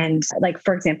way. And like,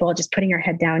 for example, just putting our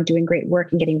head down, doing great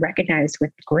work and getting recognized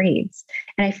with grades.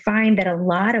 And I find that a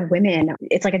lot of women,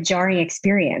 it's like a jarring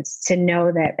experience to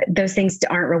know that those things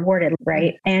aren't rewarded,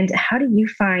 right? And how do you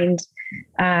find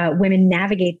women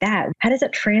navigate that? How does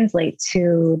that translate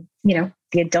to,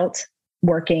 the adult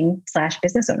working /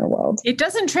 business owner world? It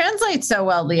doesn't translate so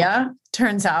well, Leah,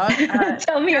 turns out.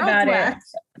 Tell me about it.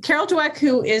 Carol Dweck,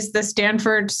 who is the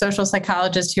Stanford social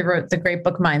psychologist who wrote the great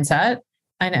book Mindset.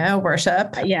 I know,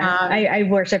 worship. Yeah, I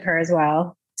worship her as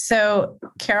well. So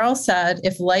Carol said,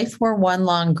 if life were one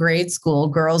long grade school,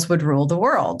 girls would rule the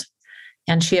world.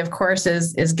 And she, of course,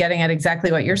 is getting at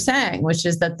exactly what you're saying, which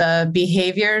is that the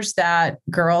behaviors that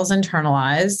girls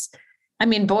internalize, I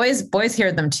mean, boys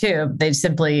hear them too. They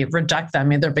simply reject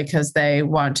them either because they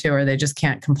want to or they just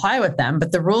can't comply with them.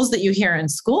 But the rules that you hear in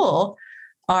school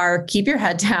are keep your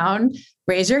head down,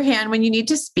 raise your hand when you need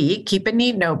to speak, keep a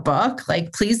neat notebook,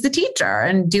 like please the teacher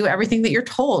and do everything that you're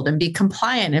told and be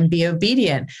compliant and be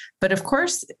obedient. But of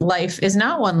course, life is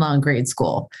not one long grade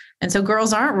school. And so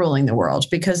girls aren't ruling the world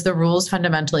because the rules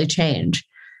fundamentally change.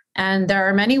 And there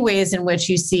are many ways in which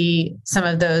you see some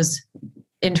of those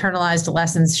internalized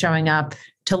lessons showing up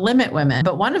to limit women.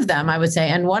 But one of them, I would say,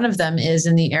 and one of them is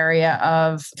in the area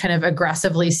of kind of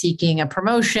aggressively seeking a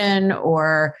promotion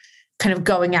or kind of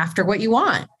going after what you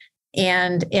want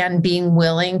and being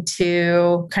willing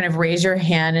to kind of raise your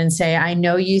hand and say, I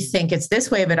know you think it's this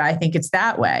way, but I think it's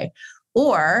that way.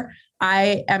 Or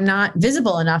I am not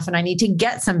visible enough and I need to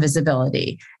get some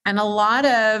visibility. And a lot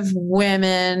of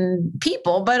women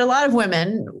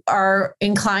are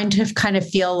inclined to kind of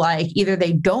feel like either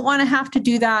they don't want to have to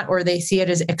do that or they see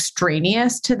it as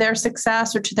extraneous to their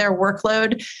success or to their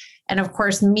workload. And of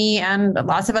course, me and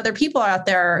lots of other people out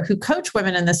there who coach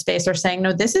women in this space are saying,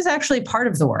 no, this is actually part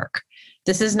of the work.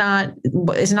 This is not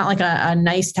like a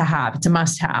nice to have, it's a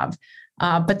must have.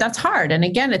 But that's hard. And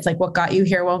again, it's like what got you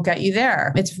here won't get you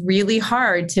there. It's really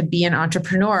hard to be an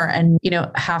entrepreneur and,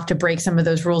 have to break some of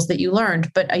those rules that you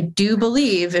learned. But I do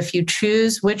believe if you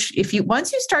choose once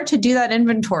you start to do that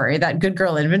inventory, that good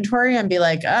girl inventory and be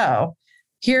like, oh,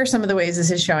 here are some of the ways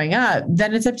this is showing up,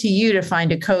 then it's up to you to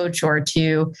find a coach or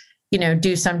to,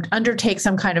 undertake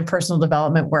some kind of personal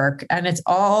development work. And it's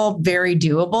all very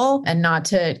doable and not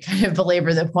to kind of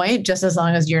belabor the point, just as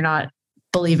long as you're not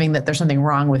believing that there's something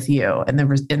wrong with you in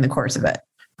the course of it.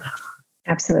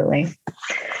 Absolutely.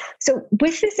 So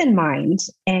with this in mind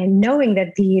and knowing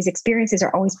that these experiences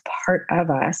are always part of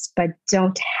us, but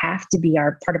don't have to be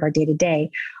part of our day-to-day,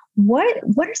 what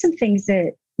are some things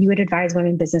that you would advise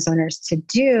women business owners to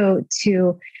do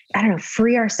to,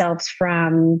 free ourselves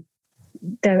from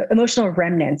the emotional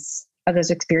remnants of those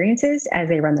experiences as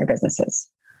they run their businesses?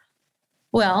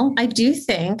 Well, I do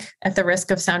think, at the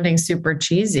risk of sounding super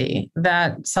cheesy,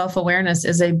 that self-awareness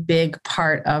is a big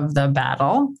part of the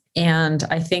battle. And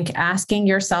I think asking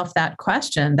yourself that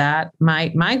question, that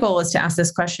my goal is to ask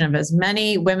this question of as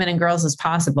many women and girls as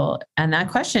possible. And that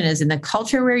question is, in the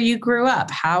culture where you grew up,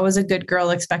 how is a good girl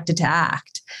expected to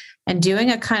act? And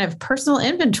doing a kind of personal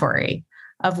inventory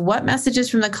of what messages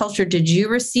from the culture did you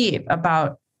receive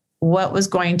about what was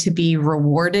going to be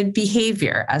rewarded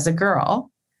behavior as a girl.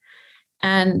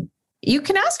 And you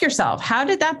can ask yourself, how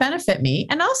did that benefit me?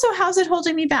 And also, how's it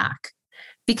holding me back?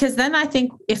 Because then I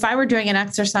think if I were doing an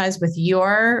exercise with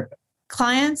your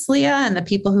clients, Leah, and the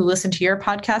people who listen to your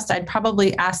podcast, I'd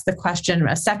probably ask the question,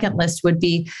 a second list would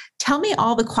be, tell me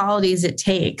all the qualities it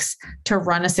takes to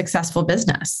run a successful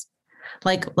business.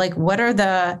 Like what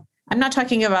are I'm not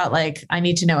talking about like, I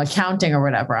need to know accounting or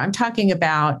whatever. I'm talking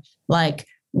about like,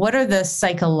 what are the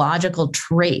psychological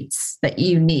traits that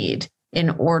you need in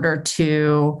order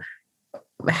to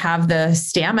have the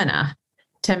stamina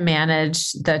to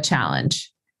manage the challenge?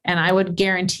 And I would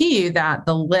guarantee you that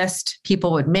the list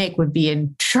people would make would be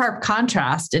in sharp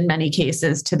contrast in many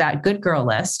cases to that good girl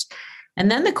list. And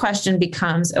then the question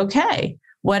becomes, okay,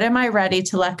 what am I ready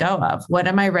to let go of? What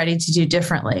am I ready to do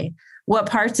differently? What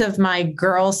parts of my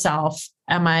girl self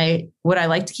would I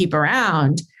like to keep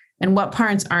around? And what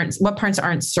parts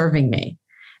aren't serving me?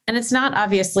 And it's not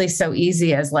obviously so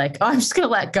easy as like, oh, I'm just going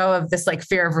to let go of this like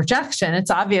fear of rejection.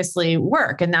 It's obviously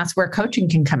work. And that's where coaching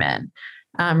can come in.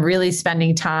 Really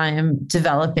spending time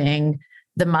developing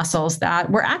the muscles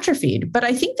that were atrophied. But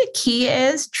I think the key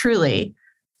is truly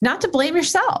not to blame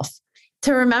yourself,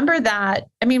 to remember that.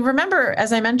 Remember,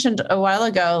 as I mentioned a while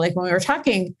ago, like when we were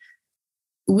talking,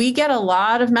 we get a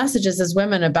lot of messages as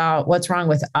women about what's wrong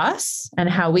with us and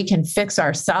how we can fix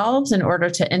ourselves in order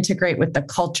to integrate with the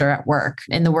culture at work,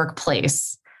 in the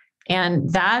workplace.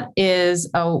 And that is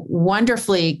a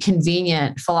wonderfully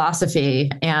convenient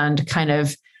philosophy and kind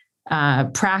of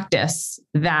practice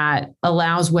that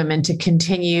allows women to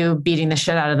continue beating the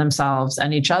shit out of themselves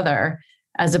and each other,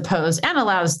 and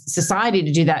allows society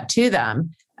to do that to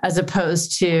them, as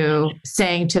opposed to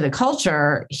saying to the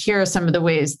culture, here are some of the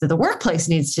ways that the workplace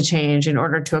needs to change in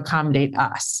order to accommodate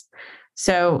us.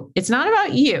 So it's not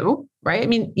about you, right?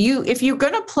 If you're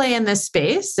going to play in this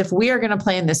space, if we are going to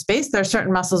play in this space, there are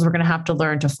certain muscles we're going to have to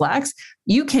learn to flex.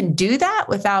 You can do that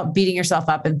without beating yourself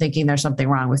up and thinking there's something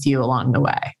wrong with you along the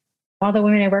way. All the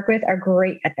women I work with are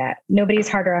great at that. Nobody's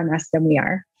harder on us than we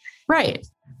are. Right.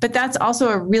 But that's also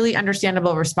a really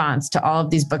understandable response to all of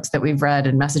these books that we've read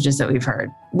and messages that we've heard.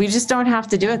 We just don't have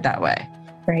to do it that way.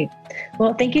 Right.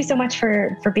 Well, thank you so much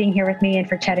for being here with me and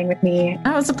for chatting with me.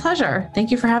 Oh, it's a pleasure.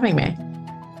 Thank you for having me.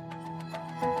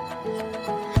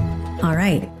 All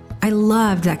right. I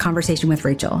loved that conversation with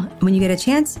Rachel. When you get a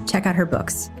chance, check out her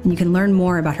books. You can learn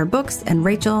more about her books and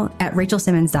Rachel at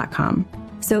rachelsimmons.com.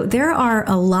 So there are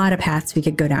a lot of paths we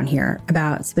could go down here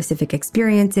about specific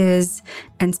experiences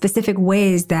and specific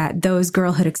ways that those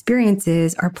girlhood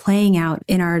experiences are playing out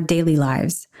in our daily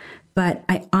lives. But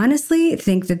I honestly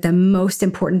think that the most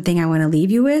important thing I want to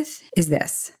leave you with is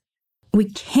this. We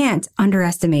can't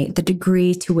underestimate the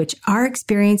degree to which our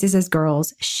experiences as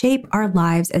girls shape our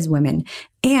lives as women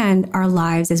and our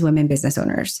lives as women business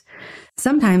owners.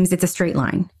 Sometimes it's a straight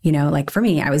line. Like for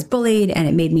me, I was bullied and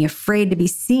it made me afraid to be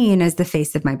seen as the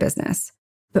face of my business.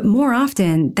 But more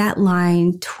often, that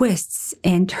line twists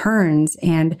and turns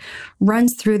and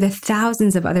runs through the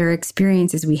thousands of other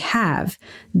experiences we have,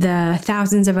 the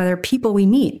thousands of other people we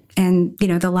meet, and,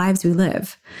 the lives we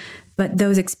live. But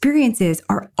those experiences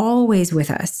are always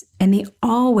with us, and they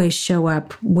always show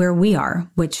up where we are,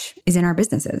 which is in our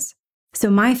businesses. So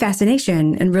my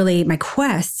fascination and really my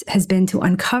quest has been to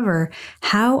uncover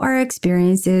how our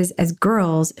experiences as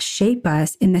girls shape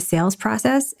us in the sales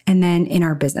process and then in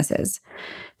our businesses.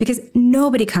 Because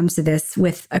nobody comes to this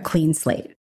with a clean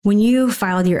slate. When you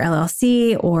filed your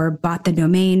LLC or bought the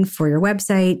domain for your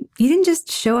website, you didn't just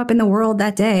show up in the world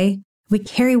that day. We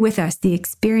carry with us the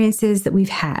experiences that we've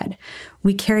had.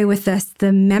 We carry with us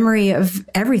the memory of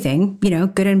everything,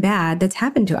 good and bad, that's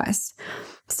happened to us.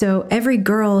 So every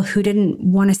girl who didn't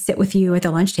want to sit with you at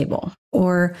the lunch table,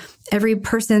 or every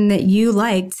person that you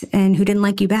liked and who didn't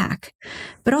like you back,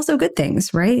 but also good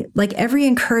things, right? Like every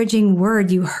encouraging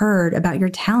word you heard about your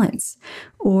talents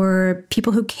or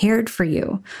people who cared for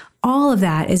you, all of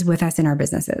that is with us in our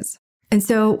businesses. And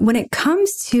so when it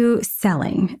comes to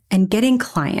selling and getting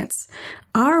clients,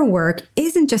 our work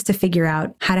isn't just to figure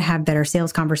out how to have better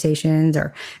sales conversations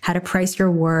or how to price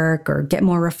your work or get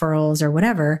more referrals or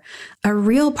whatever. A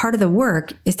real part of the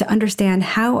work is to understand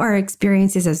how our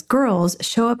experiences as girls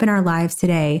show up in our lives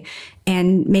today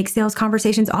and make sales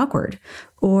conversations awkward,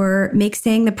 or make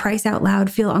saying the price out loud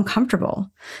feel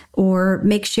uncomfortable, or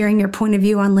make sharing your point of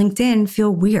view on LinkedIn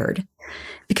feel weird.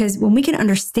 Because when we can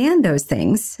understand those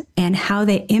things and how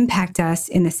they impact us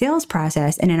in the sales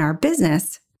process and in our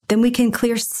business, then we can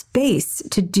clear space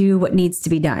to do what needs to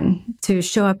be done, to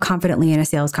show up confidently in a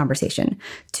sales conversation,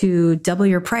 to double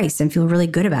your price and feel really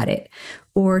good about it,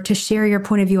 or to share your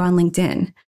point of view on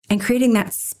LinkedIn. And creating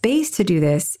that space to do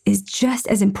this is just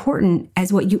as important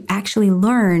as what you actually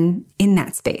learn in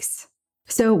that space.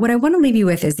 So what I want to leave you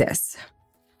with is this.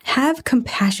 have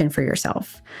compassion for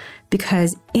yourself,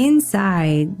 because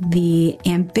inside the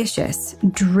ambitious,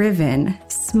 driven,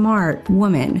 smart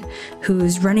woman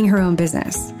who's running her own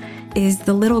business is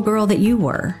the little girl that you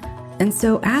were. And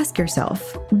so ask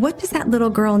yourself, what does that little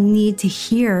girl need to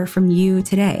hear from you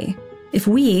today? If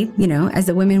we, as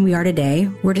the women we are today,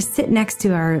 were to sit next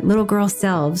to our little girl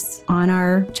selves on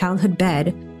our childhood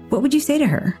bed, what would you say to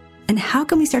her? And how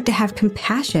can we start to have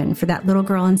compassion for that little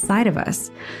girl inside of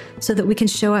us so that we can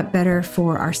show up better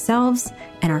for ourselves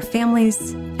and our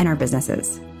families and our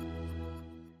businesses?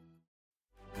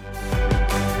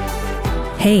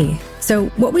 Hey, so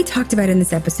what we talked about in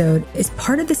this episode is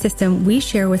part of the system we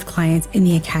share with clients in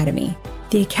the Academy.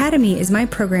 The Academy is my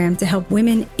program to help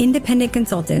women independent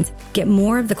consultants get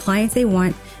more of the clients they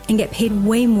want and get paid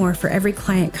way more for every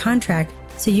client contract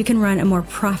so you can run a more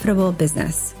profitable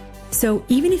business. So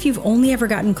even if you've only ever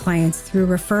gotten clients through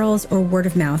referrals or word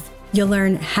of mouth, you'll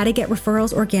learn how to get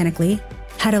referrals organically,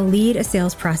 how to lead a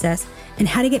sales process, and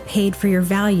how to get paid for your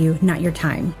value, not your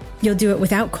time. You'll do it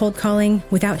without cold calling,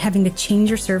 without having to change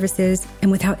your services,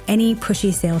 and without any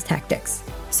pushy sales tactics.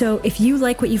 So if you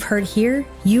like what you've heard here,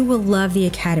 you will love the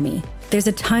Academy. There's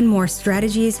a ton more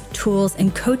strategies, tools,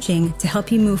 and coaching to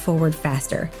help you move forward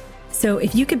faster. So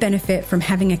if you could benefit from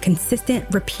having a consistent,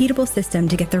 repeatable system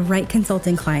to get the right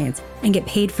consulting clients and get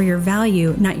paid for your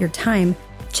value, not your time,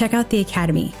 check out the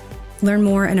Academy. Learn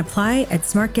more and apply at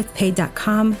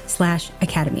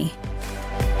smartgetspaid.com/academy.